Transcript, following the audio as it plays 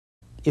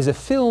is a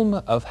film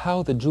of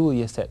how the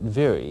Julia set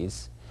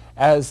varies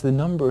as the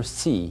number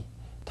c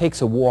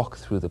takes a walk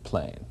through the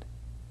plane.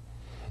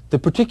 The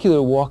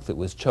particular walk that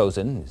was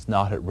chosen is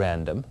not at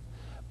random,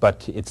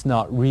 but it's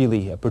not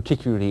really a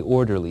particularly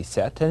orderly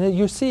set, and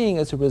you're seeing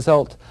as a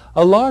result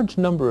a large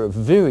number of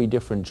very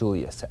different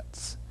Julia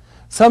sets.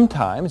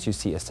 Sometimes you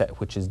see a set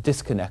which is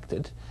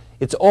disconnected.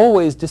 It's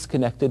always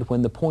disconnected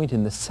when the point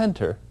in the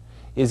center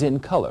is in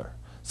color.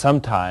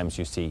 Sometimes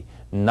you see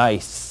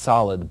nice,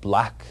 solid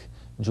black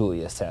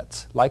Julia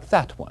sets, like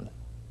that one.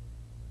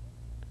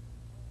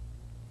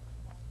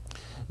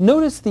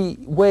 Notice the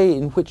way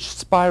in which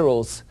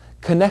spirals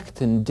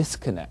connect and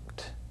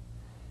disconnect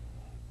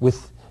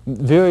with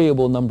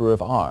variable number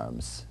of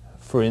arms.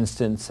 For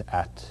instance,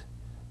 at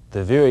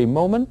the very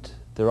moment,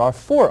 there are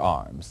 4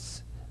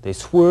 arms. They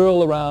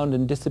swirl around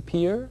and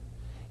disappear.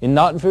 In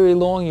not very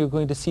long, you're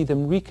going to see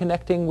them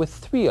reconnecting with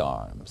 3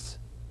 arms.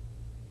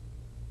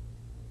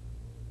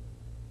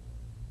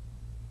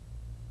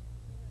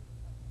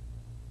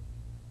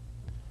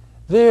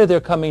 There,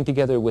 they're coming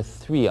together with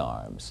 3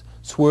 arms,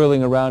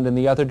 swirling around in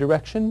the other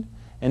direction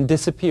and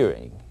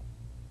disappearing.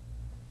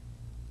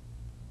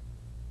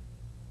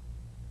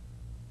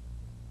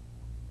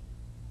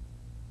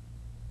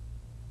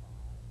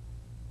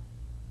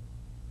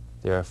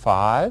 There are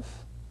 5.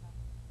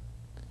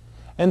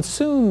 And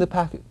soon the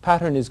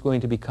pattern is going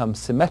to become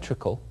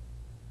symmetrical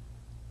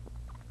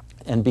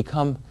and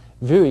become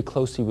very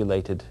closely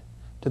related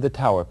to the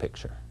tower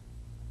picture.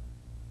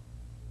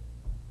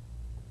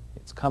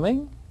 It's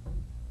coming.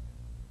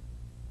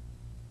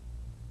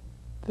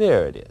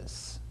 There it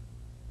is.